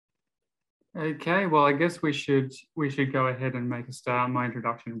Okay, well, I guess we should go ahead and make a start. My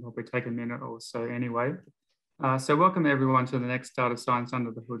introduction will probably take a minute or so anyway. So welcome everyone to the next Data Science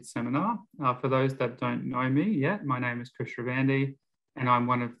Under the Hood seminar. For those that don't know me yet, my name is Chris Ravandi, and I'm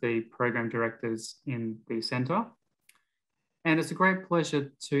one of the program directors in the centre. And it's a great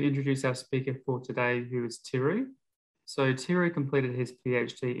pleasure to introduce our speaker for today, who is Thiru. So Thiru completed his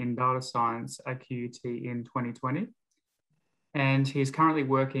PhD in data science at QUT in 2020. And he's currently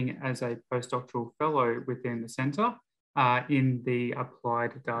working as a postdoctoral fellow within the centre in the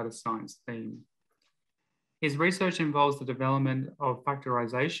applied data science theme. His research involves the development of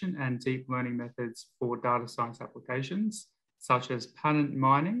factorisation and deep learning methods for data science applications, such as pattern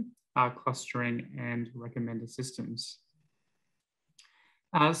mining, clustering, and recommender systems.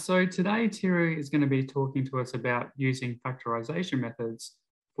 So today, Thiru is going to be talking to us about using factorisation methods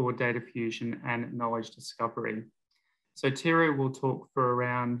for data fusion and knowledge discovery. So Thiru will talk for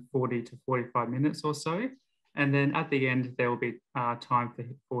around 40 to 45 minutes or so. And then at the end, there will be time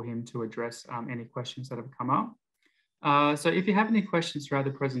for him to address any questions that have come up. So if you have any questions throughout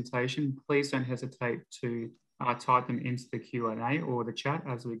the presentation, please don't hesitate to type them into the Q&A or the chat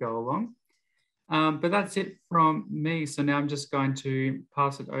as we go along. But that's it from me. So now I'm just going to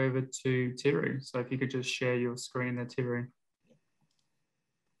pass it over to Thiru. So if you could just share your screen there, Thiru,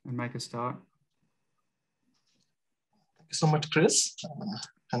 and make a start. Thank you so much, Chris.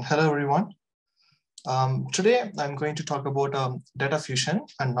 And hello, everyone. Today, I'm going to talk about data fusion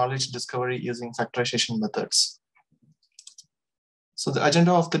and knowledge discovery using factorization methods. So the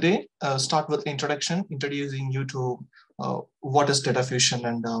agenda of the day, start with introduction, introducing you to what is data fusion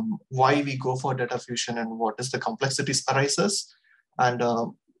and why we go for data fusion and what is the complexities arises, and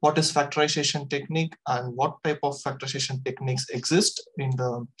what is factorization technique and what type of factorization techniques exist in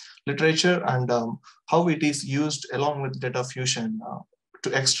the literature, and how it is used along with data fusion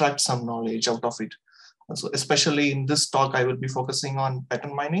to extract some knowledge out of it. So especially in this talk, I will be focusing on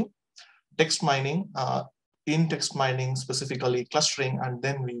pattern mining, text mining, in text mining, specifically clustering, and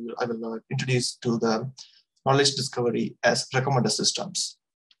then I will introduce to the knowledge discovery as recommender systems.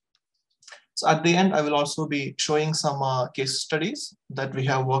 So at the end, I will also be showing some case studies that we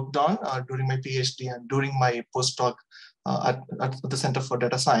have worked on during my PhD and during my postdoc at the Center for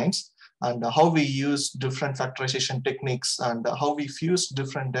Data Science, and how we use different factorization techniques and how we fuse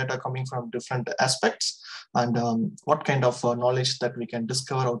different data coming from different aspects, and what kind of knowledge that we can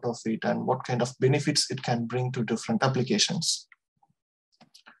discover out of it and what kind of benefits it can bring to different applications.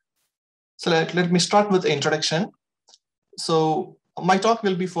 So let me start with the introduction. So my talk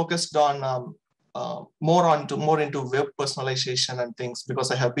will be focused on more into web personalization and things,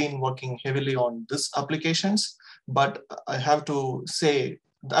 because I have been working heavily on these applications, but I have to say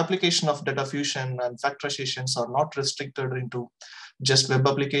the application of data fusion and factorizations are not restricted into just web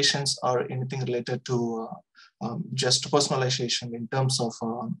applications or anything related to just personalization in terms of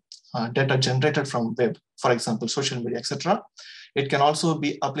data generated from web, for example, social media, etc. It can also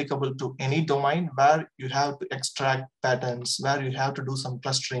be applicable to any domain where you have to extract patterns, where you have to do some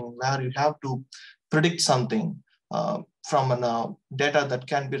clustering, where you have to predict something from data that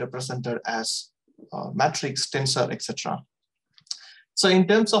can be represented as matrix, tensor, etc. So in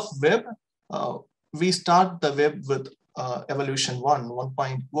terms of web, we start the web with evolution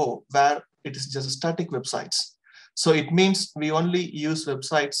 1.0, where it is just static websites. So it means we only use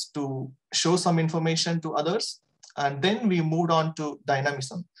websites to show some information to others, and then we moved on to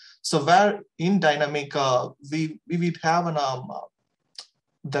dynamism. So where in dynamic, we would have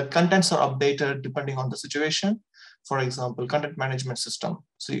the contents are updated depending on the situation. For example, content management system.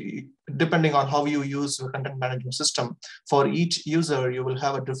 So depending on how you use your content management system, for each user, you will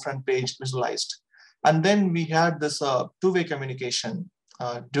have a different page visualized. And then we had this two-way communication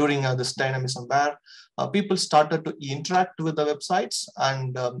during this dynamism, where people started to interact with the websites,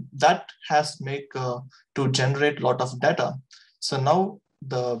 and that has made to generate a lot of data. So now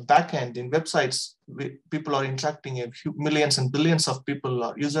the backend in websites, people are interacting, millions and billions of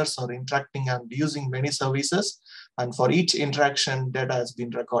people, users are interacting and using many services. And for each interaction, data has been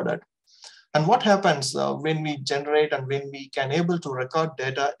recorded. And what happens when we generate and when we can able to record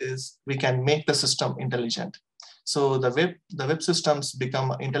data is we can make the system intelligent. So the web systems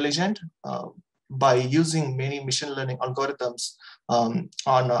become intelligent by using many machine learning algorithms on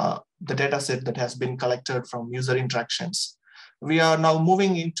the data set that has been collected from user interactions. We are now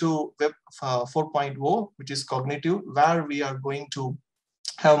moving into Web 4.0, which is cognitive, where we are going to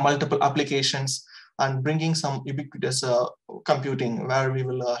have multiple applications and bringing some ubiquitous computing, where we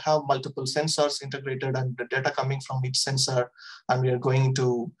will have multiple sensors integrated and the data coming from each sensor, and we are going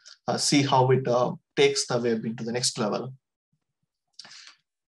to see how it takes the web into the next level.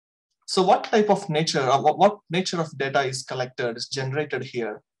 So what type of nature, or what nature of data is collected, is generated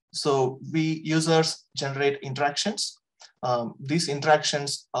here? So we users generate interactions. These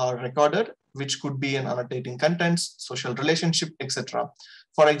interactions are recorded, which could be in annotating contents, social relationship, etc.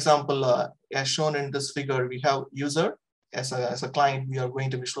 For example, as shown in this figure, we have user as a client. We are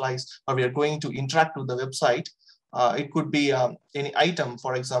going to visualize, or we are going to interact with the website. It could be any item.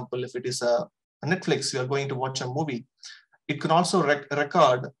 For example, if it is a Netflix, you are going to watch a movie. It can also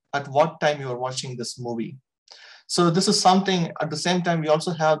record at what time you are watching this movie. So this is something. At the same time, we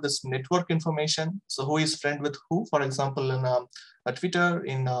also have this network information. So who is friend with who? For example, in Twitter,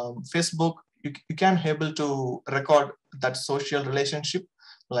 in Facebook, you can able to record that social relationship,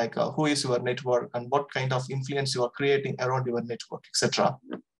 like who is your network and what kind of influence you are creating around your network, etc.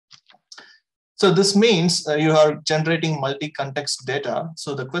 So this means you are generating multi-context data.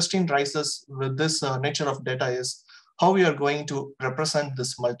 So the question rises with this nature of data is how we are going to represent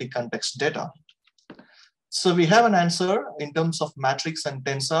this multi-context data. So we have an answer in terms of matrix and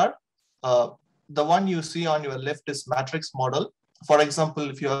tensor. The one you see on your left is matrix model. For example,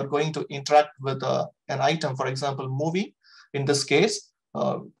 if you are going to interact with an item, for example, movie, in this case,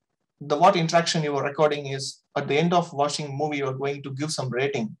 what interaction you are recording is at the end of watching movie, you are going to give some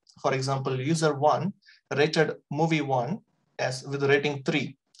rating. For example, user 1 rated movie 1 as with rating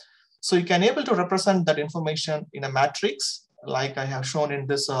 3. So you can able to represent that information in a matrix, like I have shown in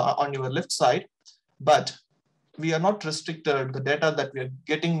this on your left side, but we are not restricted. The data that we are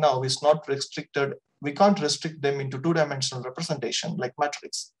getting now is not restricted. We can't restrict them into two-dimensional representation like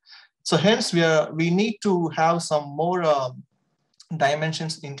matrix. So hence we need to have some more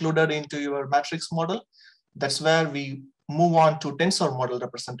dimensions included into your matrix model. That's where we move on to tensor model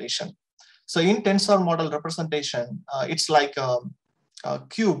representation. So in tensor model representation, it's like a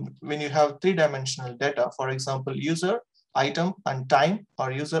cube when you have three-dimensional data. For example, user, item, and time,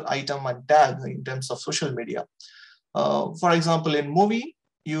 or user, item, and tag in terms of social media. For example, in movie,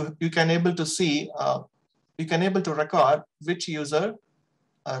 you can able to see, you can able to record which user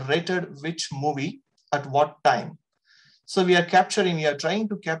rated which movie at what time. So we are trying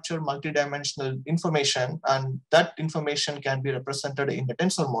to capture multi-dimensional information, and that information can be represented in the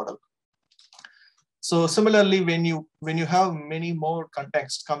tensor model. So similarly, when you have many more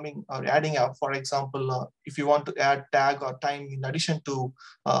contexts coming or adding up, for example, if you want to add tag or time in addition to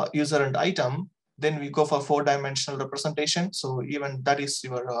user and item, then we go for four-dimensional representation. So even that is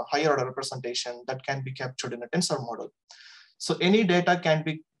your higher order representation that can be captured in a tensor model. So any data can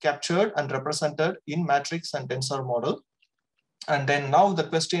be captured and represented in matrix and tensor model. And then now the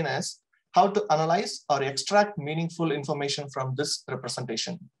question is how to analyze or extract meaningful information from this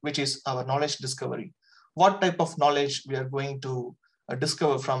representation, which is our knowledge discovery. What type of knowledge we are going to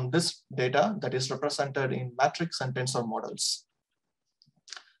discover from this data that is represented in matrix and tensor models.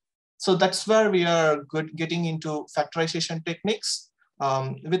 So that's where we are getting into factorization techniques.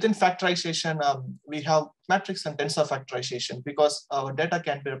 Within factorization, we have matrix and tensor factorization because our data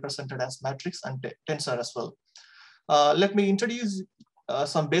can be represented as matrix and tensor as well. Let me introduce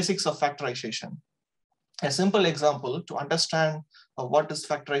some basics of factorization. A simple example to understand what is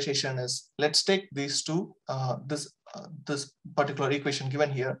factorization is, let's take these two, this particular equation given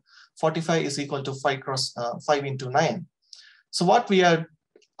here, 45 is equal to 5 into 9. So what we are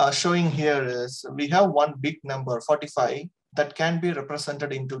showing here is we have one big number, 45, that can be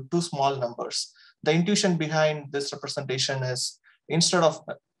represented into two small numbers. The intuition behind this representation is instead of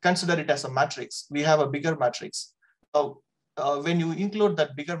consider it as a matrix, we have a bigger matrix. When you include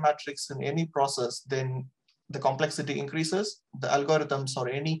that bigger matrix in any process, then the complexity increases. The algorithms or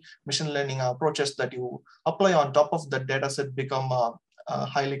any machine learning approaches that you apply on top of the data set become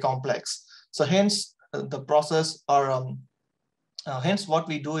highly complex. So hence the process or hence what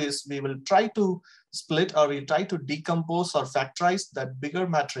we do is we will try to split or we try to decompose or factorize that bigger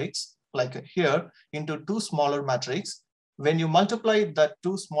matrix like here into two smaller matrix. When you multiply that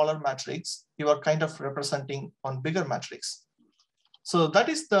two smaller matrix, you are kind of representing on bigger matrix. So that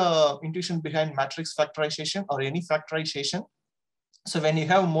is the intuition behind matrix factorization or any factorization. So when you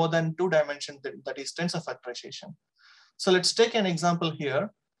have more than two dimensions, that is tensor factorization. So let's take an example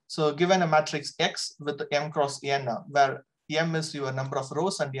here. So given a matrix X with M cross N, where M is your number of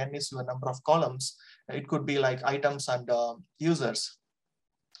rows and N is your number of columns, it could be like items and users.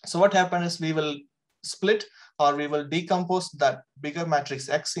 So what happens is we will split or we will decompose that bigger matrix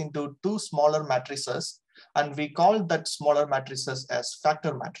X into two smaller matrices, and we call that smaller matrices as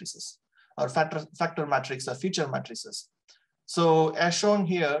factor matrices or factor matrix or feature matrices. So as shown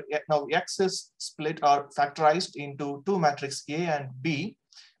here, now X is split or factorized into two matrices A and B.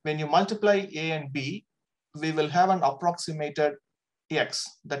 When you multiply A and B, we will have an approximated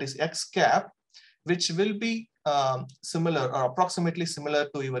X, that is X cap, which will be similar or approximately similar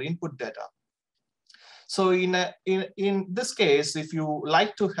to your input data. So in this case, if you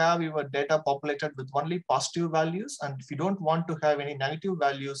like to have your data populated with only positive values, and if you don't want to have any negative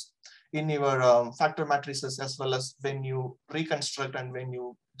values in your factor matrices, as well as when you reconstruct and when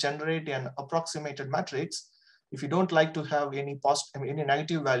you generate an approximated matrix, if you don't like to have any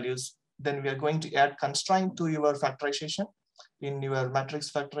negative values, then we are going to add constraint to your factorization in your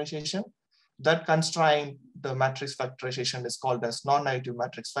matrix factorization. That constraint, the matrix factorization, is called as non-negative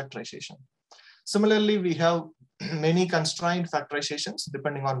matrix factorization. Similarly, we have many constrained factorizations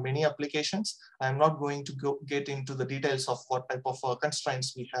depending on many applications. I'm not going to get into the details of what type of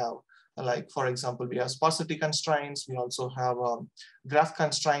constraints we have. Like, for example, we have sparsity constraints. We also have graph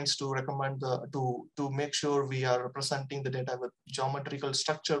constraints to recommend to make sure we are representing the data with geometrical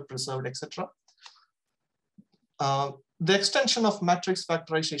structure preserved, etc. The extension of matrix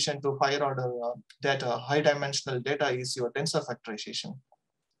factorization to higher order data, high dimensional data, is your tensor factorization.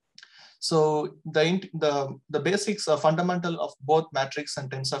 So the basics are fundamental of both matrix and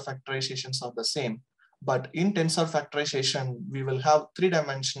tensor factorizations are the same. But in tensor factorization, we will have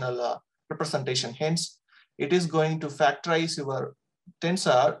three-dimensional representation. Hence, it is going to factorize your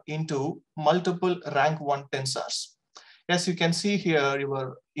tensor into multiple rank 1 tensors. As you can see here,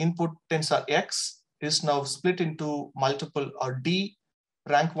 your input tensor X is now split into multiple or D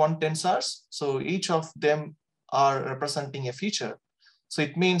rank 1 tensors. So each of them are representing a feature. So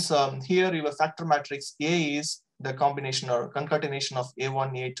it means here your factor matrix A is the combination or concatenation of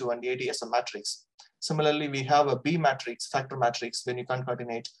A1, A2, and AD as a matrix. Similarly, we have a B matrix, factor matrix, when you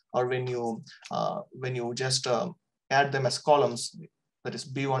concatenate or when you just add them as columns, that is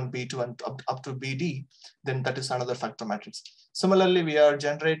B1, B2, and up to BD, then that is another factor matrix. Similarly, we are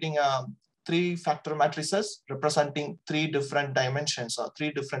generating 3 factor matrices representing 3 different dimensions or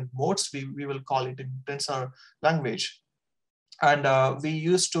 3 different modes, we will call it in tensor language. And we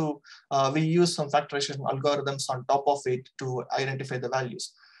use some factorization algorithms on top of it to identify the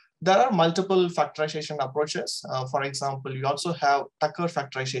values. There are multiple factorization approaches. For example, you also have Tucker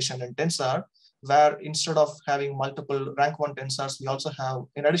factorization in tensor, where instead of having multiple rank 1 tensors, we also have,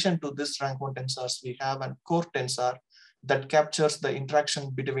 in addition to this rank 1 tensors, we have a core tensor that captures the interaction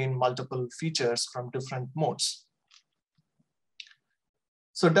between multiple features from different modes.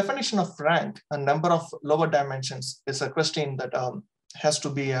 So definition of rank and number of lower dimensions is a question that has to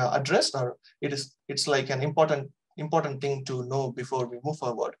be addressed, or it's like an important thing to know before we move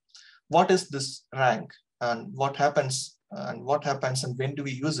forward. What is this rank, and what happens and when do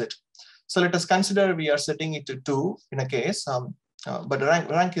we use it? So let us consider we are setting it to 2 in a case, but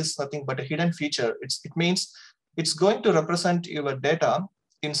rank is nothing but a hidden feature. It means it's going to represent your data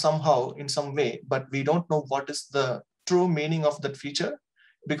in some way, but we don't know what is the true meaning of that feature,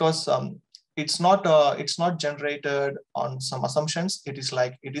 because it's not generated on some assumptions. It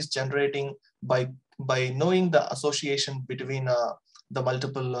is generating by knowing the association between the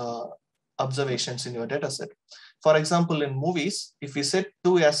multiple observations in your data set. For example, in movies, if we set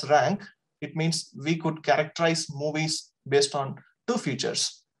 2 as rank, it means we could characterize movies based on 2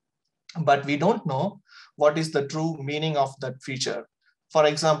 features, but we don't know what is the true meaning of that feature. For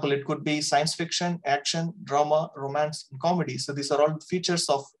example, it could be science fiction, action, drama, romance, and comedy. So these are all features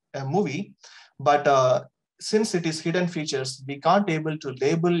of a movie, but since it is hidden features, we can't able to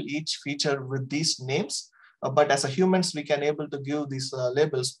label each feature with these names. But as a humans, we can able to give these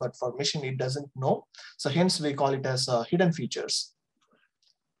labels, but for machine, it doesn't know. So hence we call it as hidden features.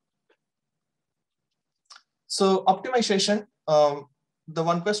 So optimization, the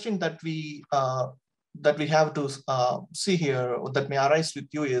one question that we have to see here, or that may arise with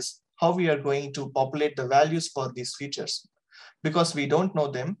you, is how we are going to populate the values for these features. Because we don't know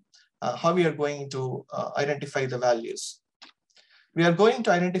them, how we are going to identify the values. We are going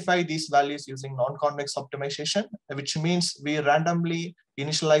to identify these values using non-convex optimization, which means we randomly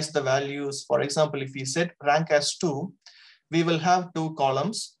initialize the values. For example, if we set rank as 2, we will have 2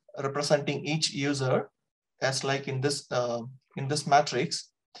 columns representing each user, as like in this matrix,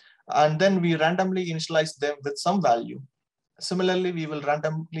 and then we randomly initialize them with some value. Similarly, we will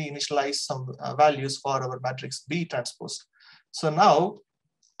randomly initialize some values for our matrix B transpose. So now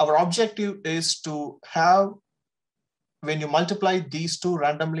our objective is to have, when you multiply these 2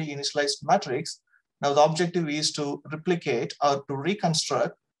 randomly initialized matrix, now the objective is to replicate or to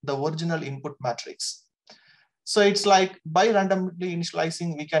reconstruct the original input matrix. So it's like by randomly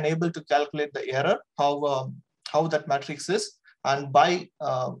initializing, we can able to calculate the error, how that matrix is, and by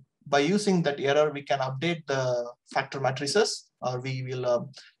using that error, we can update the factor matrices or we will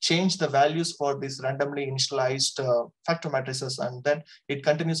change the values for these randomly initialized factor matrices, and then it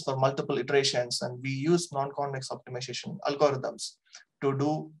continues for multiple iterations, and we use non-convex optimization algorithms to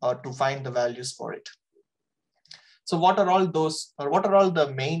do to find the values for it. So what are all those, or what are all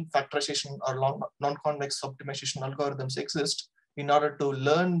the main factorization or non-convex optimization algorithms exist in order to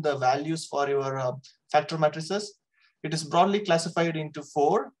learn the values for your factor matrices? It is broadly classified into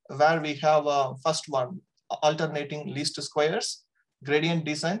 4, where we have first one, alternating least squares, gradient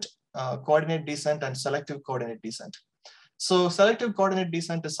descent, coordinate descent, and selective coordinate descent. So selective coordinate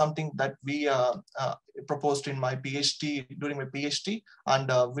descent is something that we proposed in my PhD, during my PhD,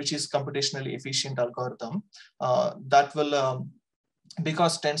 and which is computationally efficient algorithm that will,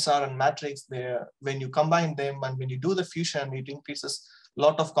 because tensor and matrix, when you combine them and when you do the fusion, it increases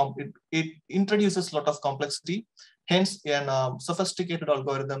lot of it introduces a lot of complexity. Hence, sophisticated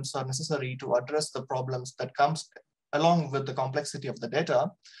algorithms are necessary to address the problems that comes along with the complexity of the data.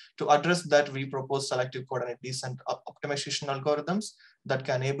 To address that, we propose selective coordinate descent optimization algorithms that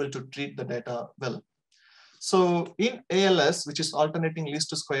can able to treat the data well. So in ALS, which is alternating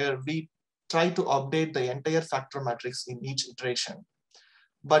least square, we try to update the entire factor matrix in each iteration.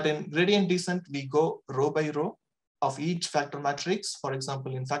 But in gradient descent, we go row by row of each factor matrix. For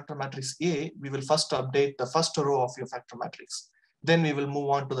example, in factor matrix A, we will first update the first row of your factor matrix. Then we will move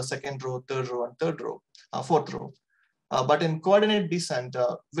on to the second row, third row, and fourth row. But in coordinate descent,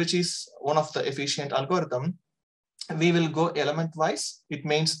 which is one of the efficient algorithm, we will go element wise. It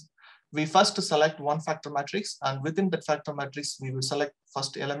means we first select one factor matrix, and within that factor matrix, we will select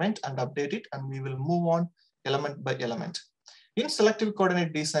first element and update it, and we will move on element by element. In selective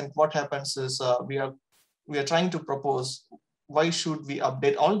coordinate descent, what happens is we are trying to propose, why should we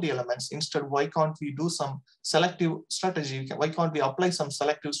update all the elements? Instead, why can't we do some selective strategy? Why can't we apply some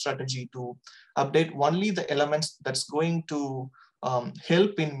selective strategy to update only the elements that's going to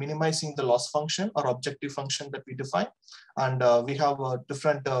help in minimizing the loss function or objective function that we define? And we have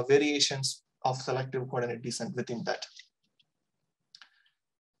different variations of selective coordinate descent within that.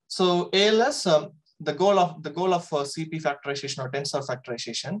 So ALS, the goal of CP factorization or tensor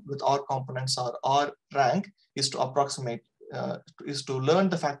factorization with R components or R rank is to approximate, is to learn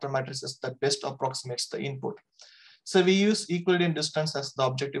the factor matrices that best approximates the input. So we use equilibrium distance as the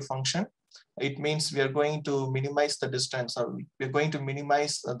objective function. It means we are going to minimize the distance, or we're going to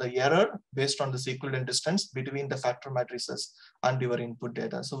minimize the error based on this equilibrium distance between the factor matrices and your input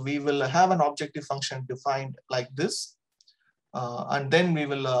data. So we will have an objective function defined like this. And then we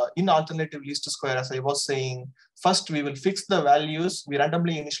will, in alternative least square, as I was saying, first we will fix the values, we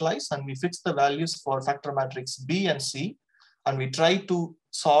randomly initialize, and we fix the values for factor matrix B and C, and we try to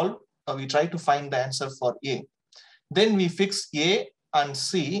solve, we try to find the answer for A. Then we fix A and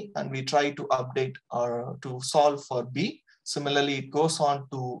C, and we try to update or to solve for B. Similarly, it goes on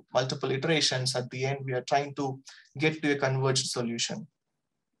to multiple iterations. At the end, we are trying to get to a converged solution.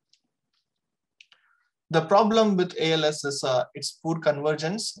 The problem with ALS is its poor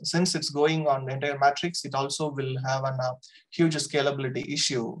convergence. Since it's going on the entire matrix, it also will have a huge scalability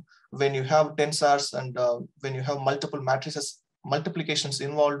issue. When you have tensors and when you have multiple matrices, multiplications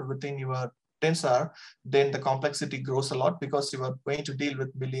involved within your tensor, then the complexity grows a lot, because you are going to deal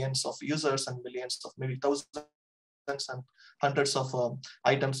with millions of users and millions of maybe thousands and hundreds of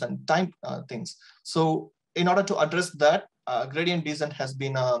items and time things. So in order to address that, gradient descent has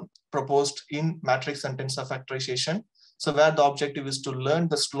been proposed in matrix and tensor factorization. So where the objective is to learn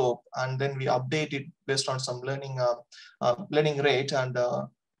the slope, and then we update it based on some learning rate, and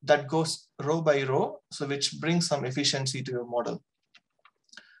that goes row by row, so which brings some efficiency to your model.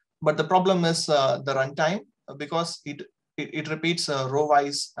 But the problem is the runtime, because it repeats row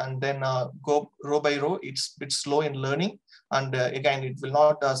wise and then go row by row. It's a bit slow in learning, and again, it will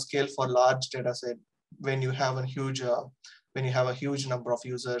not scale for large data set when you have a huge number of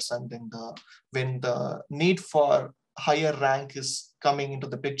users, and then when the need for higher rank is coming into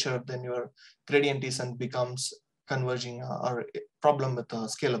the picture, then your gradient descent becomes converging or a problem with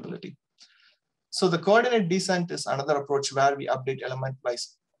scalability. So the coordinate descent is another approach where we update element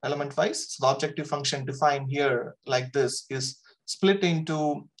wise. So the objective function defined here like this is split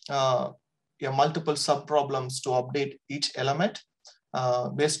into multiple sub problems to update each element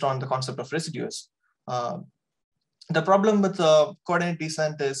based on the concept of residues. The problem with coordinate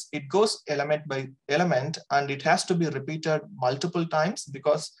descent is it goes element by element, and it has to be repeated multiple times,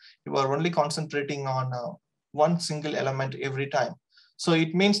 because you are only concentrating on one single element every time. So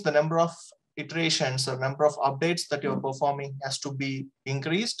it means the number of iterations or number of updates that you're performing has to be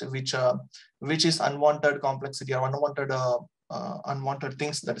increased, which is unwanted complexity or unwanted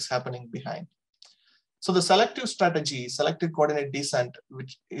things that is happening behind. So the selective strategy, selective coordinate descent,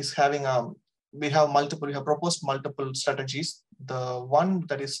 which is having we have proposed multiple strategies. The one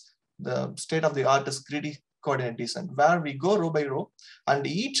that is the state of the art is greedy coordinate descent, where we go row by row, and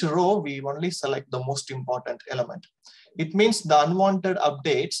each row we only select the most important element. It means the unwanted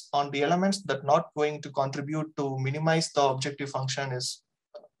updates on the elements that not going to contribute to minimize the objective function is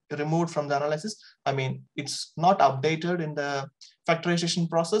removed from the analysis. I mean, it's not updated in the factorization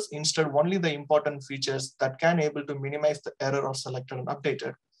process. Instead, only the important features that can able to minimize the error are selected and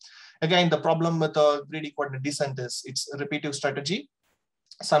updated. Again, the problem with the greedy coordinate descent is it's a repetitive strategy.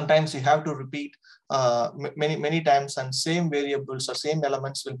 Sometimes you have to repeat many times, and same variables or same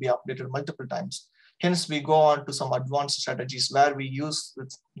elements will be updated multiple times. Hence, we go on to some advanced strategies where we use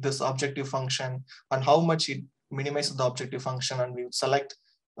this objective function and how much it minimizes the objective function, and we select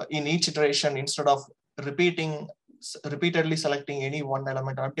in each iteration, instead of repeatedly selecting any one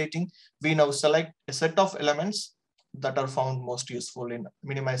element or updating, we now select a set of elements that are found most useful in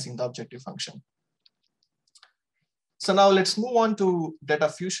minimizing the objective function. So now let's move on to data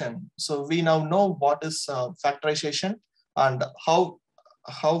fusion. So we now know what is factorization and how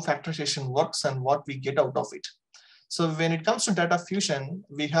factorization works and what we get out of it. So when it comes to data fusion,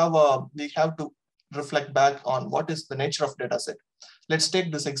 we have to reflect back on what is the nature of data set. Let's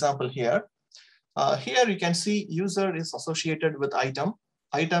take this example here. Here you can see user is associated with item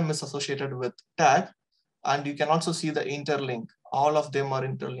is associated with tag, and you can also see the interlink. All of them are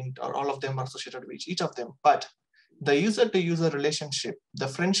interlinked, or all of them are associated with each of them. But the user-to-user relationship, the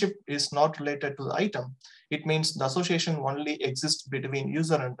friendship is not related to the item. It means the association only exists between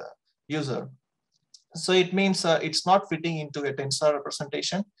user and user. So it means it's not fitting into a tensor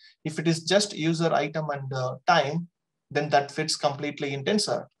representation. If it is just user, item, and time, then that fits completely in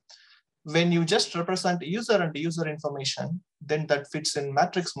tensor. When you just represent user and user information, then that fits in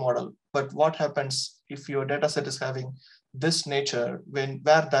matrix model. But what happens if your data set is having this nature,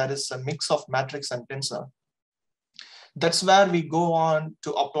 where there is a mix of matrix and tensor? That's where we go on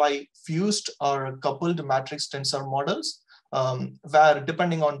to apply fused or coupled matrix tensor models, where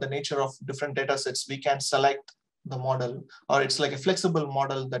depending on the nature of different data sets, we can select the model, or it's like a flexible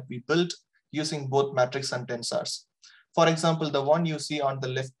model that we built using both matrix and tensors. For example, the one you see on the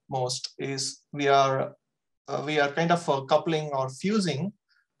leftmost is we are kind of coupling or fusing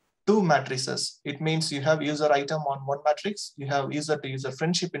two matrices. It means you have user item on one matrix, you have user to user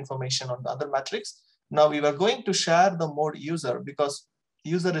friendship information on the other matrix. Now we were going to share the mode user because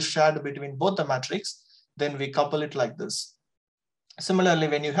user is shared between both the matrix, then we couple it like this. Similarly,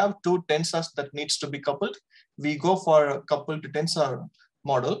 when you have two tensors that needs to be coupled, we go for a coupled tensor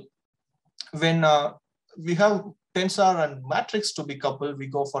model. When we have tensor and matrix to be coupled, we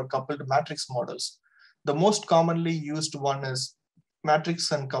go for coupled matrix models. The most commonly used one is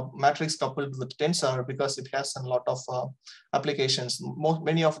matrix and matrix coupled with tensor because it has a lot of applications.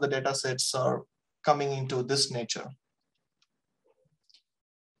 Many of the data sets are coming into this nature.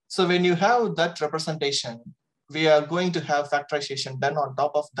 So when you have that representation, we are going to have factorization done on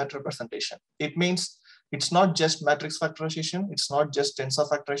top of that representation. It means it's not just matrix factorization, it's not just tensor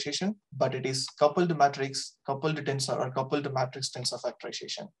factorization, but it is coupled matrix, coupled tensor, or coupled matrix tensor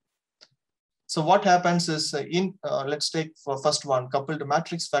factorization. So what happens is let's take for first one, coupled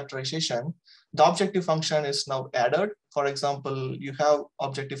matrix factorization. The objective function is now added. For example, you have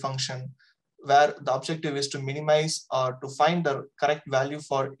objective function where the objective is to minimize or to find the correct value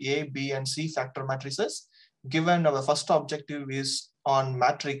for A, B, and C factor matrices. Given our first objective is on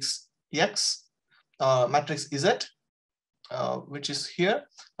matrix X, matrix Z, which is here,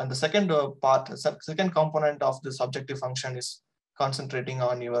 and the second second component of this objective function is concentrating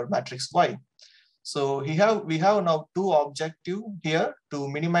on your matrix Y. So we have now two objectives here to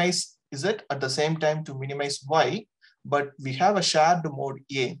minimize Z at the same time to minimize Y, but we have a shared mode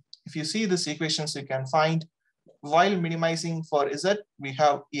A. If you see these equations, you can find while minimizing for Z, we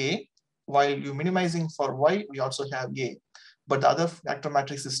have A. While you minimizing for Y, we also have A. But the other factor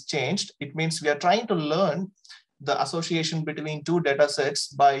matrix is changed. It means we are trying to learn the association between two data sets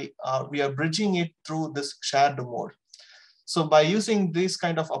by we are bridging it through this shared mode. So by using these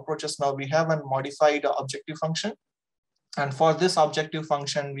kind of approaches, now we have a modified objective function. And for this objective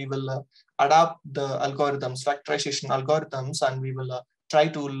function, we will adapt the algorithms, factorization algorithms, and we will try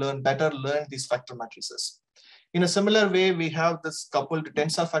to better learn these factor matrices. In a similar way, we have this coupled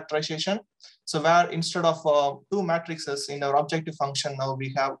tensor factorization. So where instead of two matrices in our objective function, now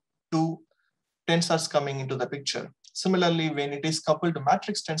we have two tensors coming into the picture. Similarly, when it is coupled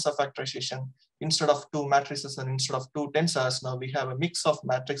matrix tensor factorization, instead of two matrices and instead of two tensors, now we have a mix of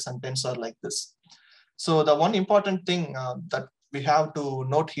matrix and tensor like this. So the one important thing that we have to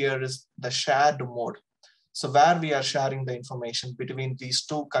note here is the shared mode. So where we are sharing the information between these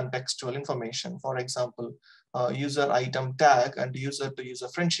two contextual information, for example, user item tag and user to user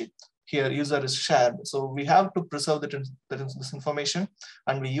friendship. Here user is shared. So we have to preserve this information,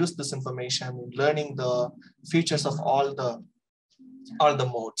 and we use this information in learning the features of all the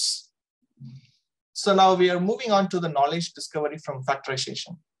modes. So now we are moving on to the knowledge discovery from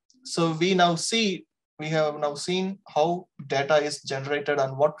factorization. So we have now seen how data is generated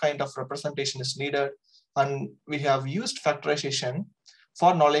and what kind of representation is needed. And we have used factorization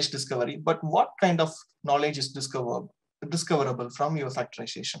for knowledge discovery, but what kind of knowledge is discoverable from your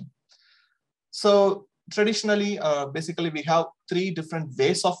factorization? So traditionally, basically we have three different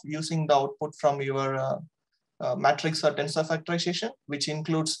ways of using the output from your matrix or tensor factorization, which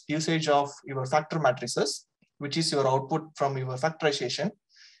includes usage of your factor matrices, which is your output from your factorization,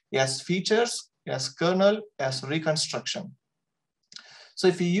 as features, as kernel, as reconstruction. So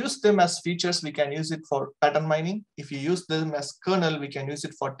if you use them as features, we can use it for pattern mining. If you use them as kernel, we can use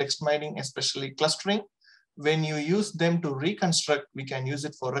it for text mining, especially clustering. When you use them to reconstruct, we can use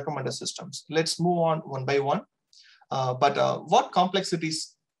it for recommender systems. Let's move on one by one. What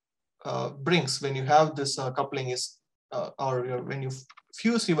complexities brings when you have this coupling is, when you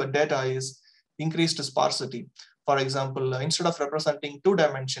fuse your data, is increased sparsity. For example, instead of representing 2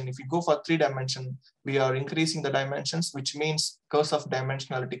 dimension, if you go for 3 dimension, we are increasing the dimensions, which means curse of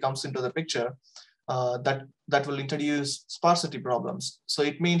dimensionality comes into the picture. That will introduce sparsity problems. So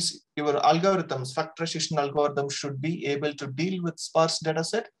it means your algorithms, factorization algorithms, should be able to deal with sparse data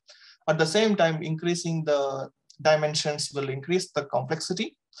set. At the same time, increasing the dimensions will increase the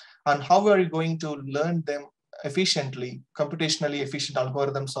complexity. And how are you going to learn them efficiently? Computationally efficient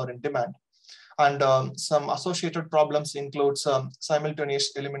algorithms are in demand. And some associated problems include some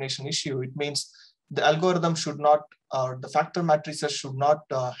simultaneous elimination issue. It means the algorithm should not, or the factor matrices should not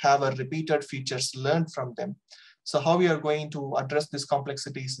have a repeated features learned from them. So how we are going to address these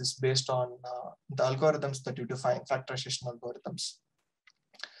complexities is based on the algorithms that you define, factorization algorithms.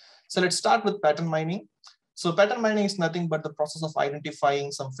 So let's start with pattern mining. So pattern mining is nothing but the process of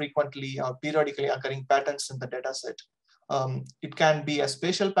identifying some frequently or periodically occurring patterns in the data set. It can be a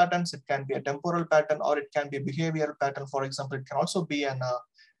spatial patterns, it can be a temporal pattern, or it can be a behavioral pattern. For example, it can also be an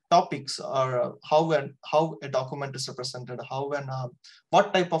topics, or how a document is represented,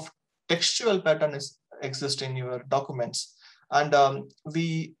 what type of textual pattern exists in your documents. And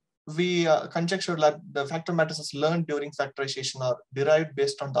we conjecture that the factor matrices learned during factorization are derived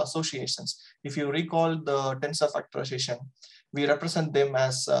based on the associations. If you recall the tensor factorization, we represent them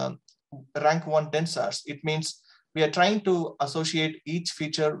as rank 1 tensors. It means we are trying to associate each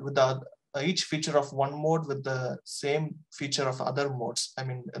feature with each feature of one mode with the same feature of other modes. I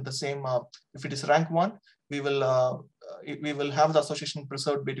mean, the same. If it is rank 1, we will have the association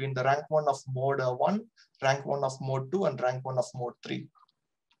preserved between the rank 1 of mode 1, rank 1 of mode 2, and rank 1 of mode 3.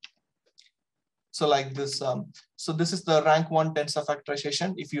 So like this. So this is the rank 1 tensor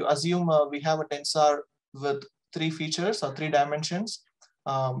factorization. If you assume we have a tensor with 3 features or 3 dimensions,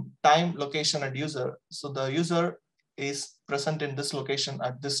 time, location, and user. So the user is present in this location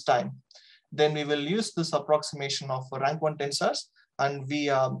at this time. Then we will use this approximation of rank 1 tensors, and we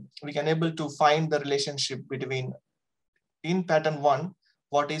can able to find the relationship between, in pattern 1,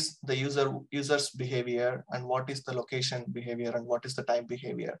 what is the user's behavior, and what is the location behavior, and what is the time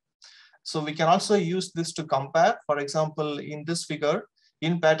behavior. So we can also use this to compare. For example, in this figure,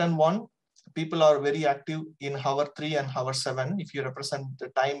 in pattern 1, people are very active in hour 3 and hour 7, if you represent the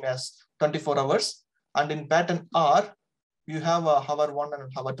time as 24 hours. And in pattern R, you have a hour 1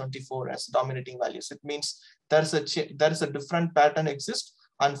 and hour 24 as dominating values. It means there is a different pattern exists.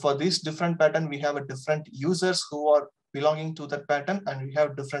 And for this different pattern, we have a different users who are belonging to that pattern, and we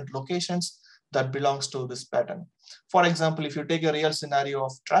have different locations that belongs to this pattern. For example, if you take a real scenario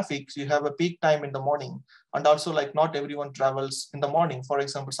of traffic, you have a peak time in the morning, and also like not everyone travels in the morning. For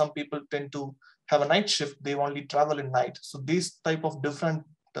example, some people tend to have a night shift, they only travel in night. So these type of different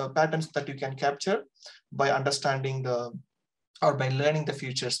patterns that you can capture by understanding or by learning the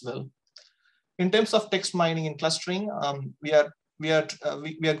features well. In terms of text mining and clustering, we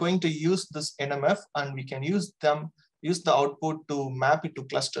are going to use this NMF, and we can use the output to map it to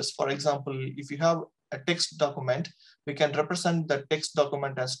clusters. For example, if you have a text document, we can represent the text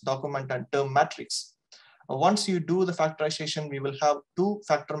document as document and term matrix. Once you do the factorization, we will have 2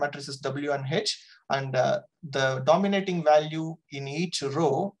 factor matrices W and H, and the dominating value in each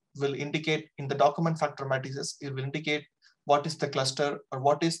row will indicate in the document factor matrices, it will indicate what is the cluster or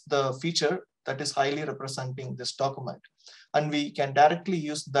what is the feature that is highly representing this document. And we can directly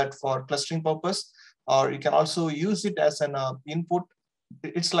use that for clustering purpose, or you can also use it as an input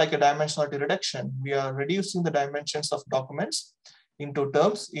it's like a dimensionality reduction. We are reducing the dimensions of documents into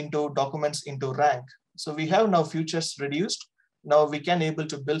terms, into documents, into rank. So we have now features reduced. Now we can able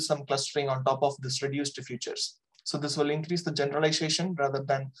to build some clustering on top of this reduced features. So this will increase the generalization rather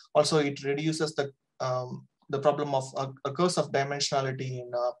than, also it reduces the problem of a curse of dimensionality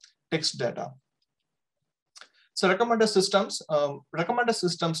in text data. So recommender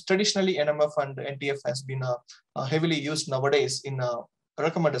systems, traditionally NMF and NTF has been heavily used nowadays in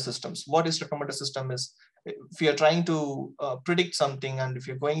recommender systems. What is recommender system is, if you're trying to predict something, and if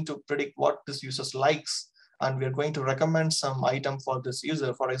you're going to predict what this user likes, and we're going to recommend some item for this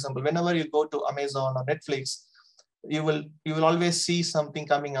user. For example, whenever you go to Amazon or Netflix, you will always see something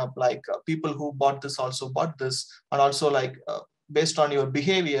coming up like people who bought this also bought this, and also like based on your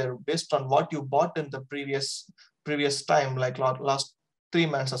behavior, based on what you bought in the previous time, like last 3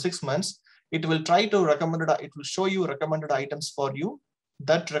 months or 6 months, it will try to it will show you recommended items for you.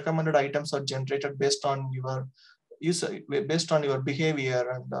 That recommended items are generated based on your based on your behavior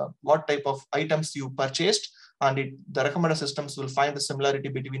and what type of items you purchased, and the recommender systems will find the similarity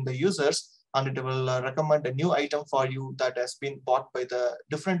between the users, and it will recommend a new item for you that has been bought by the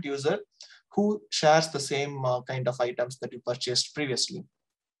different user who shares the same kind of items that you purchased previously.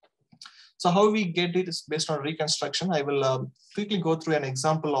 So how we get it is based on reconstruction. I will quickly go through an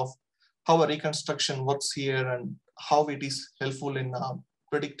example of how a reconstruction works here and how it is helpful in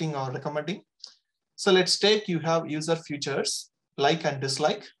predicting or recommending. So let's take, you have user features, like and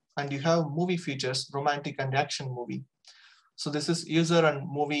dislike, and you have movie features, romantic and action movie. So this is user and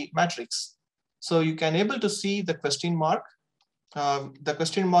movie matrix. So you can able to see the question mark. The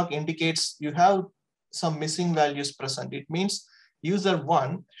question mark indicates you have some missing values present. It means user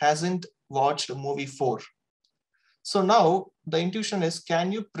 1 hasn't watched movie 4. So now the intuition is,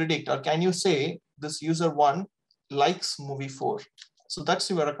 can you predict or can you say this user 1 likes movie 4? So that's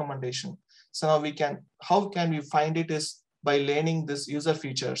your recommendation. So now how can we find it is by learning this user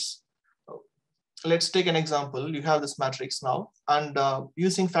features. Let's take an example. You have this matrix now, and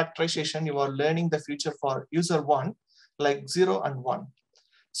using factorization, you are learning the feature for user 1, like 0 and 1.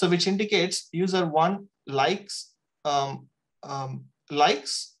 So which indicates user 1 likes,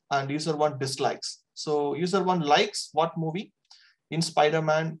 likes, and user 1 dislikes. So user 1 likes what movie? In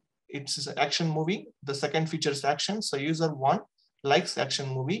Spider-Man, it's an action movie. The second feature is action. So user 1 likes action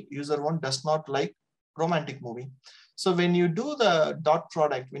movie. User 1 does not like romantic movie. So when you do the dot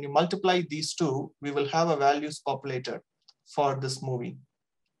product, when you multiply these two, we will have a values populated for this movie,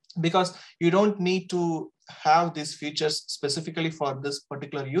 because you don't need to have these features specifically for this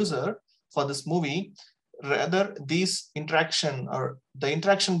particular user for this movie. Rather, these interaction or the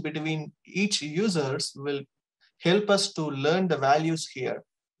interaction between each users will help us to learn the values here.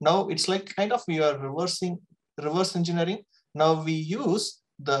 Now it's like kind of we are reverse engineering. Now we use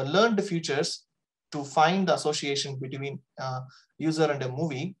the learned features to find the association between user and a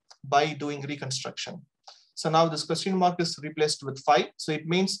movie by doing reconstruction. So now this question mark is replaced with 5. So it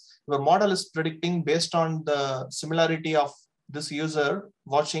means your model is predicting based on the similarity of this user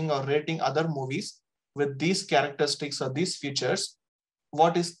watching or rating other movies with these characteristics or these features.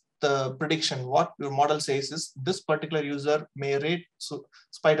 What is the prediction? What your model says is this particular user may rate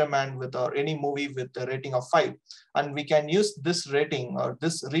Spider-Man with or any movie with a rating of 5. And we can use this rating or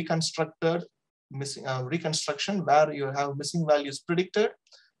this reconstructed reconstruction where you have missing values predicted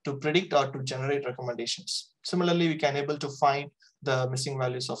to predict or to generate recommendations. Similarly, we can able to find the missing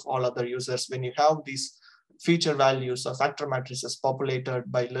values of all other users when you have these feature values or factor matrices populated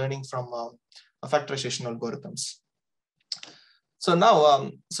by learning from factorization algorithms. So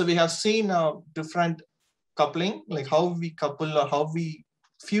now, so we have seen different coupling, like how we couple or how we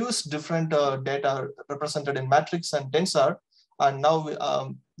fuse different data represented in matrix and tensor. And now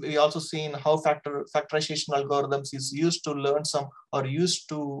we also seen how factorization algorithms is used to learn some or used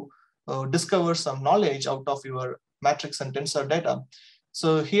to discover some knowledge out of your matrix and tensor data.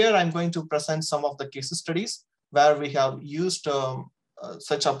 So here I'm going to present some of the case studies where we have used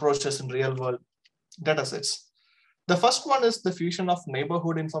such approaches in real world datasets. The first one is the fusion of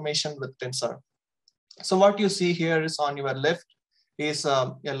neighborhood information with tensor. So what you see here is on your left is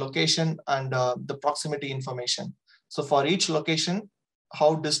a location and the proximity information. So for each location,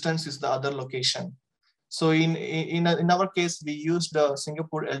 how distant is the other location? So in our case, we used the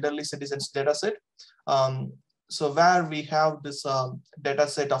Singapore elderly citizens dataset. So where we have this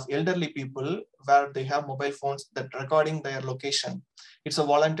dataset of elderly people where they have mobile phones that recording their location. It's a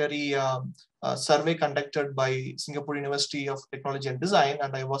voluntary survey conducted by Singapore University of Technology and Design,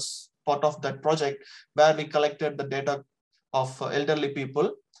 and I was part of that project where we collected the data of elderly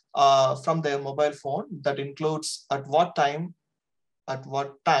people from their mobile phone that includes at what time at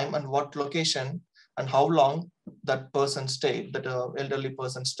what time and what location and how long that person stayed, that elderly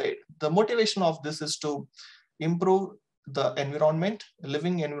person stayed. The motivation of this is to improve the environment,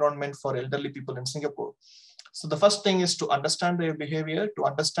 living environment for elderly people in Singapore. So the first thing is to understand their behavior. To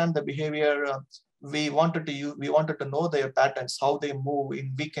understand the behavior, we wanted to know their patterns, how they move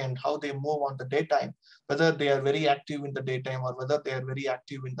in weekend, how they move on the daytime, whether they are very active in the daytime or whether they are very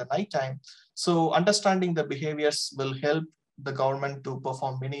active in the nighttime. So understanding the behaviors will help the government to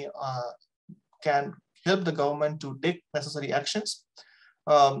perform can help the government to take necessary actions.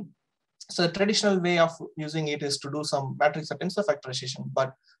 So the traditional way of using it is to do some matrix or tensor factorization,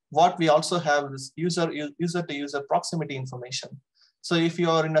 but what we also have is user to user proximity information. So if you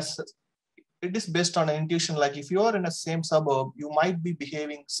are it is based on an intuition, like if you are in a same suburb, you might be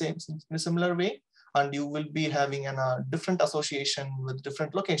behaving in a similar way, and you will be having a different association with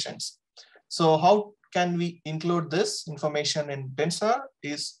different locations. So how can we include this information in tensor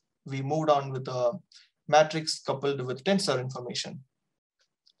is we moved on with a matrix coupled with tensor information.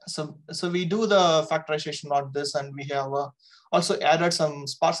 So we do the factorization on this, and we have also added some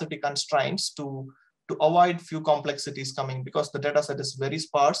sparsity constraints to avoid few complexities coming, because the data set is very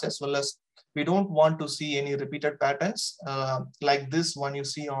sparse, as well as we don't want to see any repeated patterns like this one you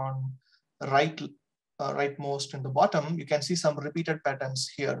see on rightmost in the bottom. You can see some repeated patterns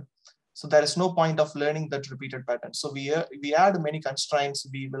here. So there is no point of learning that repeated pattern. So we add many constraints.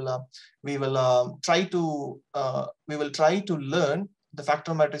 We will try to learn the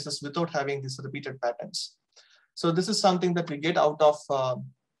factor matrices without having these repeated patterns. So this is something that we get out of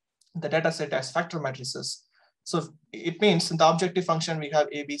the data set as factor matrices. So it means in the objective function, we have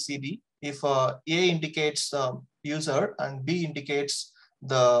A, B, C, D. If A indicates user and B indicates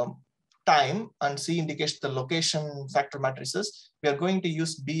the time and C indicates the location factor matrices, we are going to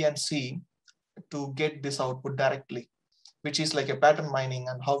use B and C to get this output directly, which is like a pattern mining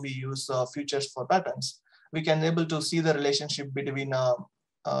and how we use futures for patterns. We can able to see the relationship between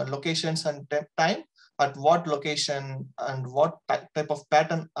locations and time, at what location and what type of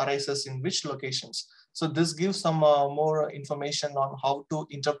pattern arises in which locations. So this gives some more information on how to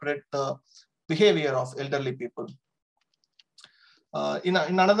interpret the behavior of elderly people. In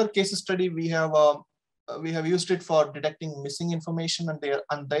another case study, we have used it for detecting missing information and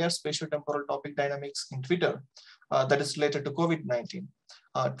their spatiotemporal topic dynamics in Twitter that is related to COVID-19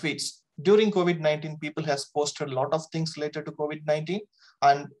 tweets. During COVID-19, people has posted a lot of things related to COVID-19,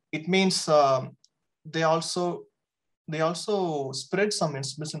 and it means they also spread some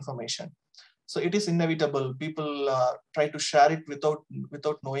misinformation. So it is inevitable. People try to share it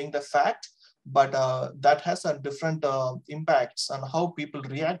without knowing the fact, but that has a different impacts, and how people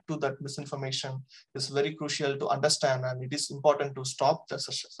react to that misinformation is very crucial to understand, and it is important to stop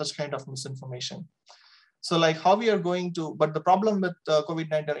such kind of misinformation. So like how we are going to, but the problem with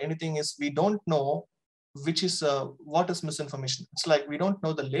COVID-19 or anything is we don't know which is what is misinformation. It's like we don't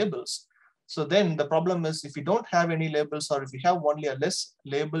know the labels. So then the problem is, if we don't have any labels, or if we have only a less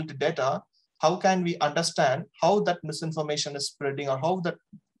labeled data, how can we understand how that misinformation is spreading, or how that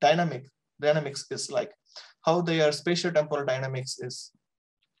dynamics is, like how their spatiotemporal dynamics is.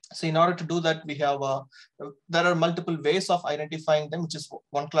 So in order to do that, we have there are multiple ways of identifying them, which is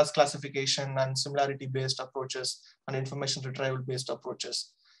one class classification and similarity based approaches and information retrieval based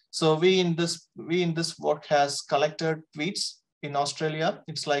approaches. So we in this work has collected tweets in Australia.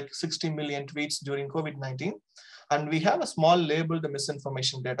 It's like 60 million tweets during COVID-19. And we have a small labeled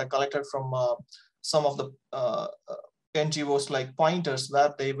misinformation data collected from some of the NGOs like Pointers,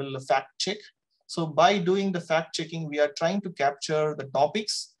 where they will fact check. So by doing the fact checking, we are trying to capture the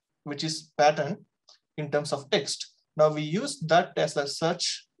topics, which is pattern in terms of text. Now we use that as a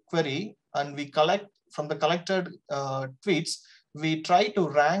search query, and we collect from the collected tweets, we try to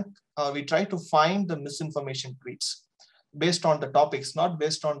rank, we try to find the misinformation tweets based on the topics, not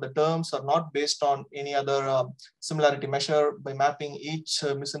based on the terms, or not based on any other similarity measure by mapping each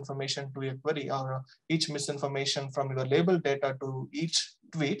misinformation to a query, or each misinformation from your label data to each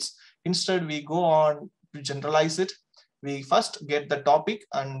tweets. Instead, we go on to generalize it. We first get the topic,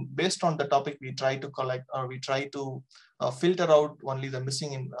 and based on the topic, we try to collect, or we try to filter out only the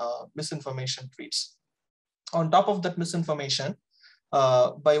misinformation tweets. On top of that misinformation,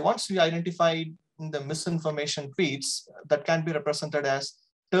 by once we identify the misinformation tweets, that can be represented as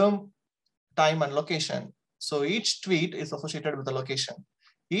term, time, and location. So each tweet is associated with a location.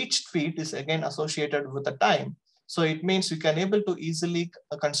 Each tweet is again associated with a time. So it means we can able to easily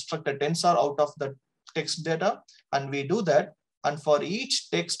construct a tensor out of the text data, and we do that. And for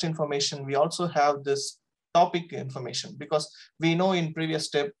each text information, we also have this topic information, because we know in previous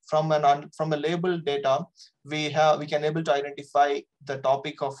step from a labeled data, we can able to identify the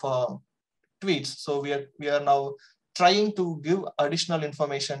topic of tweets. So we are now trying to give additional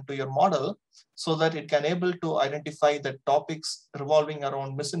information to your model so that it can able to identify the topics revolving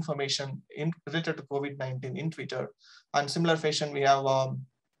around misinformation related to COVID-19 in Twitter. And similar fashion, we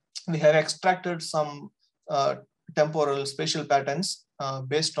have extracted some temporal spatial patterns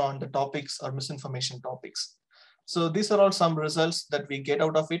based on the topics or misinformation topics. So these are all some results that we get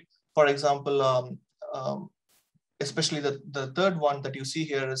out of it. For example, especially the third one that you see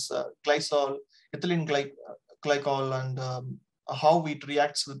here is ethylene glycol, and how it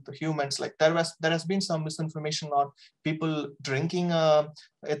reacts with the humans. Like there has been some misinformation on people drinking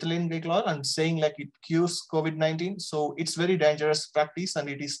ethylene glycol and saying like it cures COVID-19. So it's very dangerous practice, and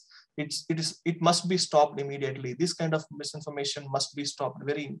it must be stopped immediately. This kind of misinformation must be stopped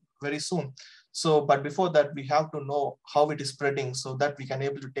very, very soon. So, but before that, we have to know how it is spreading so that we can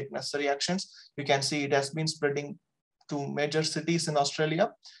able to take necessary actions. You can see it has been spreading to major cities in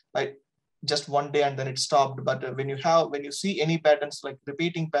Australia, like just one day, and then it stopped. But when you see any patterns like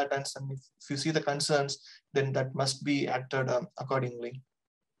repeating patterns, and if you see the concerns, then that must be acted accordingly.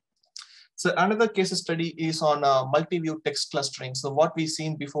 So another case study is on multi-view text clustering. So what we've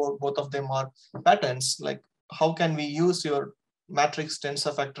seen before, both of them are patterns. Like how can we use your matrix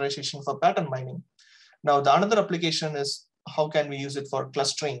tensor factorization for pattern mining? Now the another application is how can we use it for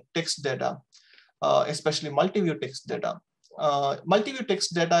clustering text data, especially multi-view text data. Multi-view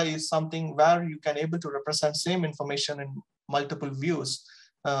text data is something where you can able to represent same information in multiple views.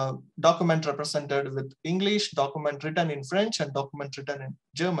 Document represented with English, document written in French, and document written in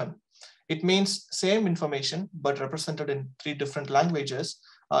German. It means same information, but represented in 3 different languages.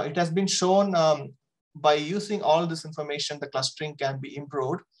 It has been shown by using all this information, the clustering can be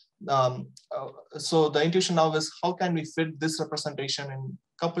improved. So the intuition now is how can we fit this representation in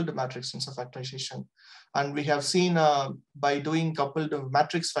coupled matrix tensor factorization? And we have seen by doing coupled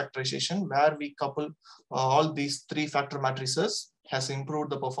matrix factorization, where we couple all these 3 factor matrices, has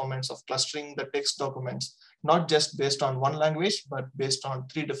improved the performance of clustering the text documents, not just based on one language, but based on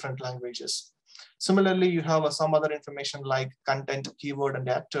 3 different languages. Similarly, you have some other information like content, keyword, and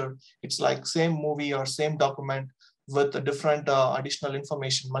actor. It's like same movie or same document with a different additional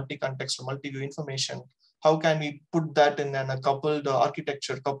information, multi-context or multi-view information. How can we put that in a coupled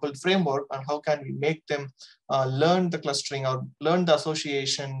architecture, coupled framework, and how can we make them learn the clustering or learn the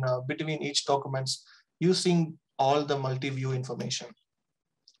association between each documents using all the multi-view information.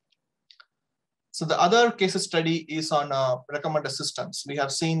 So the other case study is on recommender systems. We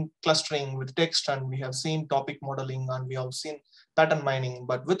have seen clustering with text, and we have seen topic modeling, and we have seen pattern mining.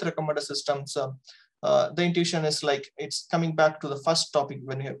 But with recommender systems, the intuition is like it's coming back to the first topic.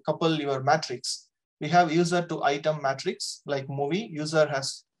 When you couple your matrix, we have user to item matrix, like movie. User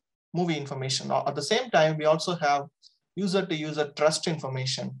has movie information. At the same time, we also have user to user trust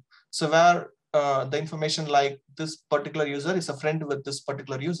information. So where the information like this particular user is a friend with this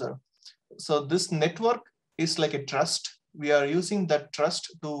particular user. So this network is like a trust. We are using that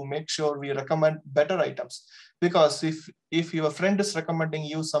trust to make sure we recommend better items. Because if your friend is recommending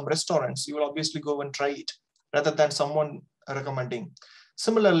you some restaurants, you will obviously go and try it rather than someone recommending.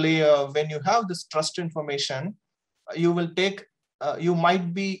 Similarly, when you have this trust information, you will take, you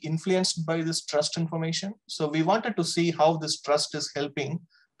might be influenced by this trust information. So we wanted to see how this trust is helping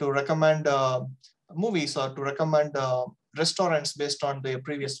to recommend movies or to recommend restaurants based on their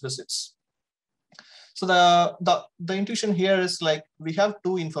previous visits. So the intuition here is like we have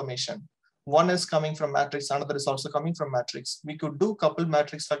 2 information. One is coming from matrix, another is also coming from matrix. We could do coupled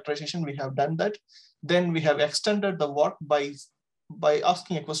matrix factorization. We have done that. Then we have extended the work by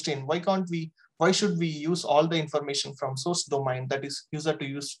asking a question. Why should we use all the information from source domain, that is user to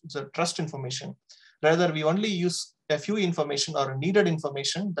user trust information? Rather, we only use a few information or needed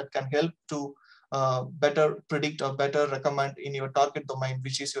information that can help to better predict or better recommend in your target domain,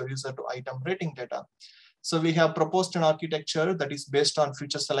 which is your user to item rating data. So we have proposed an architecture that is based on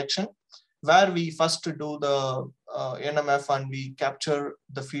feature selection, where we first do the NMF and we capture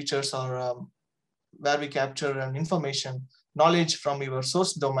the features, or where we capture an information, knowledge from your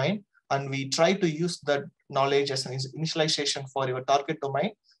source domain, and we try to use that knowledge as an initialization for your target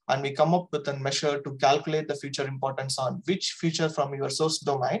domain, and we come up with a measure to calculate the feature importance on which feature from your source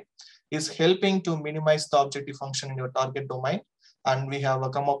domain is helping to minimize the objective function in your target domain. And we have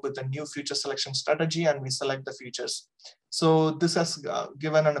come up with a new feature selection strategy, and we select the features. So this has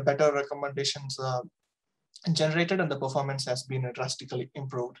given a better recommendations generated, and the performance has been drastically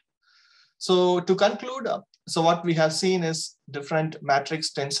improved. So to conclude, so what we have seen is different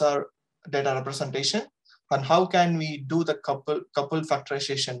matrix tensor data representation, and how can we do the coupled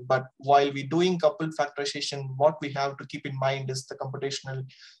factorization. But while we're doing coupled factorization, what we have to keep in mind is the computational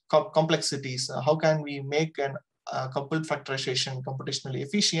complexities. How can we make an coupled factorization computationally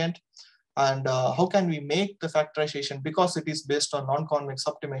efficient? And how can we make the factorization, because it is based on non-convex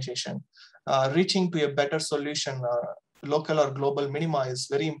optimization, reaching to a better solution, local or global minima is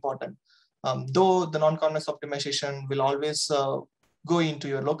very important. Though the non-convex optimization will always go into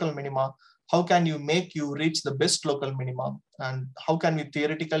your local minima, how can you reach the best local minima? And how can we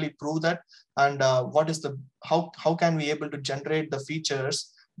theoretically prove that? And how can we able to generate the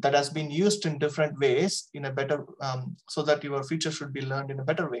features that has been used in different ways in a better, so that your feature should be learned in a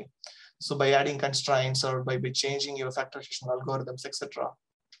better way. So by adding constraints or by changing your factorization algorithms, etc.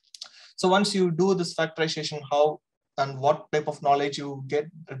 So once you do this factorization, how and what type of knowledge you get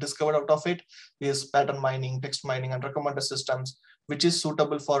discovered out of it is pattern mining, text mining, and recommender systems, which is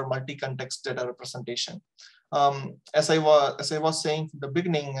suitable for multi-context data representation. As I was saying from the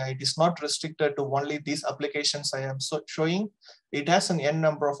beginning, it is not restricted to only these applications I am showing. It has an n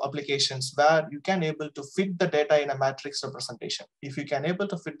number of applications where you can able to fit the data in a matrix representation. If you can able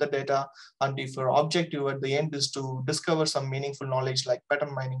to fit the data, and if your objective at the end is to discover some meaningful knowledge like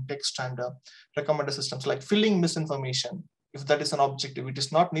pattern mining, text, and recommender systems, like filling misinformation, if that is an objective, it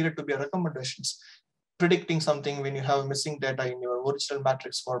is not needed to be a recommendations. Predicting something when you have missing data in your original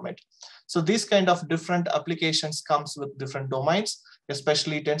matrix format. So these kind of different applications comes with different domains,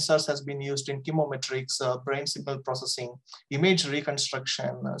 especially tensors has been used in chemometrics, brain signal processing, image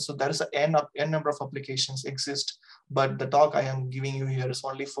reconstruction. So there is n number of applications exist, but the talk I am giving you here is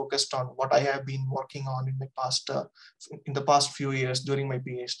only focused on what I have been working on in the past few years during my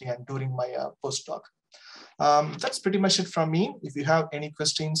PhD and during my postdoc. That's pretty much it from me. If you have any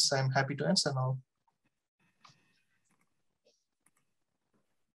questions, I'm happy to answer now.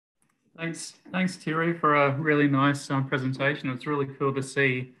 Thanks, Thierry, for a really nice presentation. It's really cool to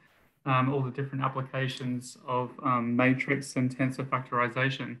see all the different applications of matrix and tensor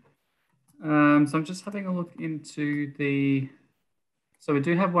factorization. So I'm just having a look into so we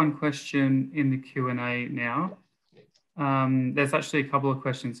do have one question in the Q&A now. There's actually a couple of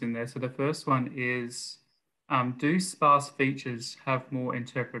questions in there. So the first one is, do sparse features have more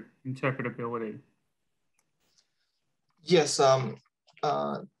interpretability? Yes.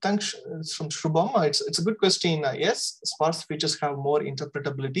 Thanks from Shubham. It's a good question. Yes, sparse features have more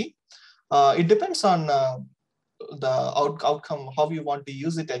interpretability. It depends on the outcome, how you want to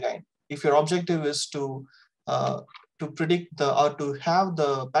use it again. If your objective is to predict or to have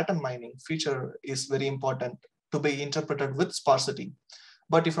the pattern mining feature is very important to be interpreted with sparsity.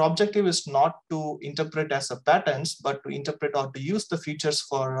 But if your objective is not to interpret as a patterns, but to interpret or to use the features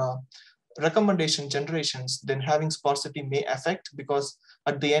for recommendation generations, then having sparsity may affect, because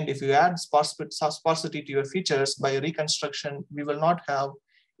at the end, if you add sparsity to your features by reconstruction, we will not have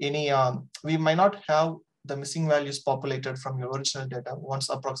any, we might not have the missing values populated from your original data once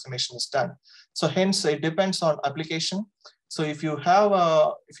approximation is done. So hence it depends on application. So if you have,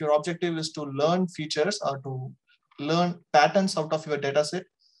 if your objective is to learn features or to learn patterns out of your data set,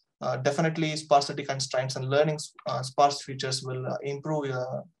 definitely sparsity constraints and learning sparse features will improve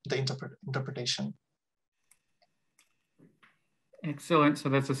the interpretation. Excellent. So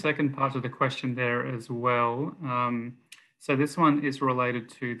that's the second part of the question there as well. So this one is related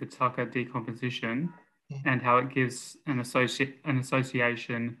to the Tucker decomposition and how it gives an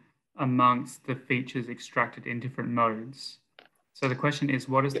association amongst the features extracted in different modes. So the question is,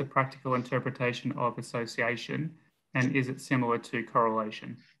 what is the practical interpretation of association, and is it similar to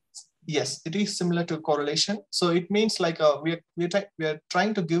correlation? Yes, it is similar to correlation. So it means like we are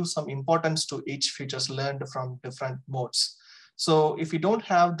trying to give some importance to each features learned from different modes. So if we don't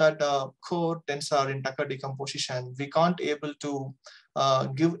have that core tensor in Tucker decomposition, we can't able to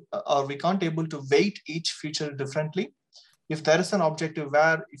we can't able to weight each feature differently. If there is an objective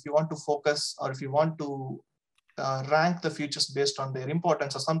where if you want to focus or if you want to rank the features based on their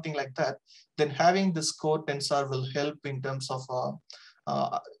importance or something like that, then having this core tensor will help in terms of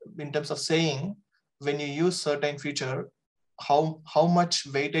saying when you use certain feature, how much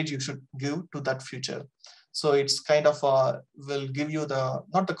weightage you should give to that feature. So it's kind of will give you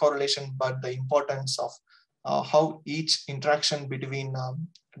not the correlation, but the importance of how each interaction between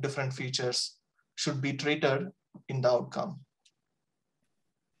different features should be treated in the outcome.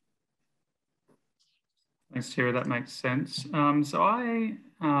 Thanks, Thierry. That makes sense. So I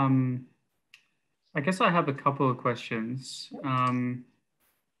guess I have a couple of questions.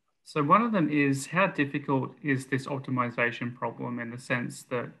 So one of them is, how difficult is this optimization problem, in the sense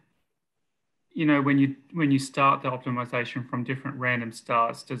that, you know, when you start the optimization from different random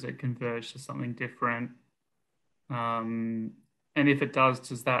starts, does it converge to something different? And if it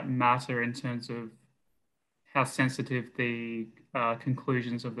does that matter in terms of how sensitive the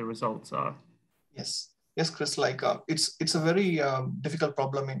conclusions of the results are? Yes, Chris. Like it's a very difficult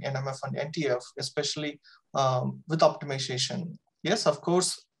problem in NMF and NTF, especially with optimization. Yes, of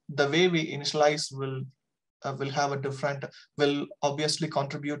course, the way we initialize will have a different, will obviously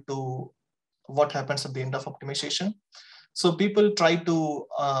contribute to what happens at the end of optimization. So people try to,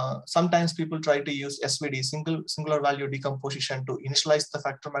 sometimes people try to use SVD, singular value decomposition, to initialize the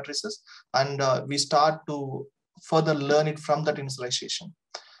factor matrices, and we start to further learn it from that initialization.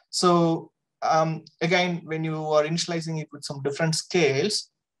 So again, when you are initializing it with some different scales,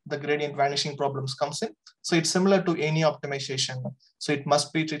 the gradient vanishing problems comes in. So it's similar to any optimization. So it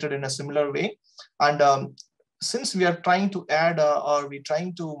must be treated in a similar way. And since we are trying to add or we're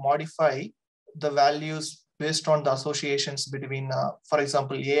trying to modify the values based on the associations between, for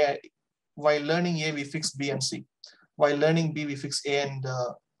example, A, while learning A, we fix B and C. While learning B, we fix A and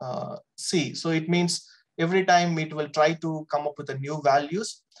C. So it means every time it will try to come up with the new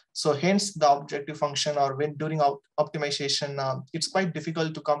values. So hence the objective function, or when during optimization, it's quite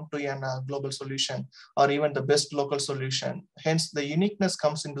difficult to come to a global solution or even the best local solution. Hence the uniqueness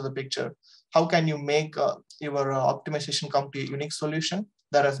comes into the picture. How can you make your optimization come to a unique solution?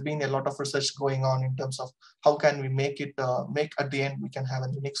 There has been a lot of research going on in terms of how can we make it, make at the end, we can have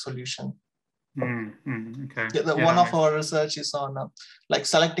a unique solution. Okay. Yeah, one of our research is on like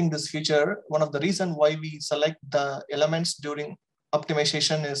selecting this feature. One of the reasons why we select the elements during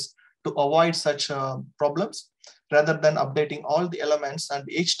optimization is to avoid such problems, rather than updating all the elements. And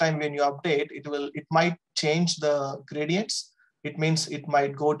each time when you update, it might change the gradients. It means it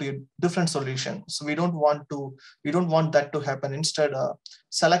might go to a different solution. So we don't want that to happen. Instead,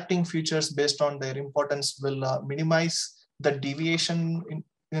 selecting features based on their importance will minimize the deviation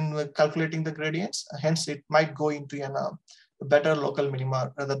in calculating the gradients. Hence, it might go into a better local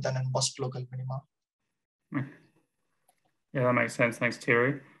minima rather than a most local minima. Yeah, that makes sense. Thanks,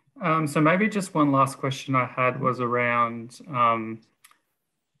 Thierry. So maybe just one last question I had was around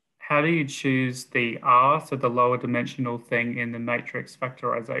how do you choose the R, so the lower dimensional thing in the matrix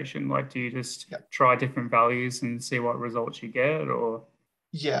factorization? Like, do you just try different values and see what results you get, or?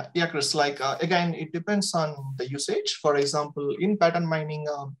 Yeah, Chris, like, again, it depends on the usage. For example, in pattern mining,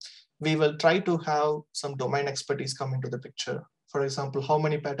 we will try to have some domain expertise come into the picture. For example, how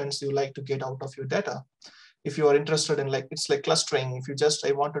many patterns you like to get out of your data. If you are interested in, like, it's like clustering. If you just,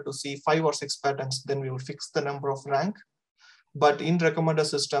 I wanted to see 5 or 6 patterns, then we will fix the number of rank. But in recommender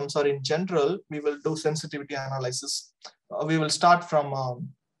systems, or in general, we will do sensitivity analysis. We will start from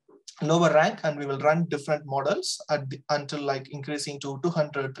lower rank, and we will run different models until like increasing to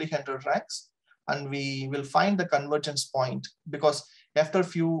 200, 300 ranks. And we will find the convergence point, because after a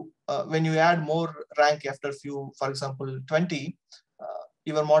few, when you add more rank after a few, for example, 20,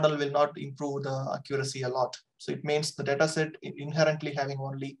 your model will not improve the accuracy a lot. So it means the data set inherently having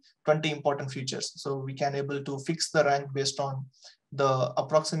only 20 important features. So we can able to fix the rank based on the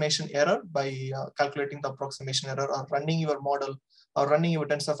approximation error by calculating the approximation error, or running your model, or running your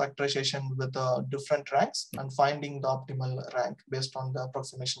tensor factorization with different ranks and finding the optimal rank based on the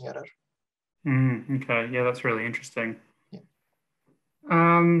approximation error. Okay, yeah, that's really interesting.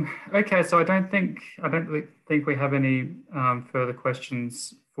 Okay, so I don't think we have any further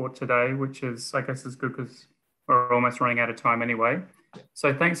questions for today, which is, I guess, is good because we're almost running out of time anyway.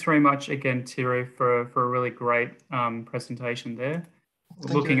 So thanks very much again, Thierry, for a really great presentation there.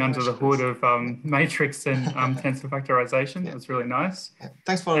 Looking under the hood of matrix and tensor factorization. That's really nice.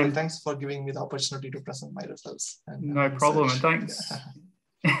 Thanks for giving me the opportunity to present my results. No problem, and thanks.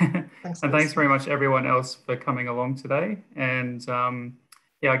 And thanks very much everyone else for coming along today. And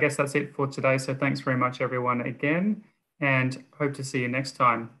yeah, I guess that's it for today. So thanks very much everyone again, and hope to see you next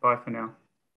time. Bye for now.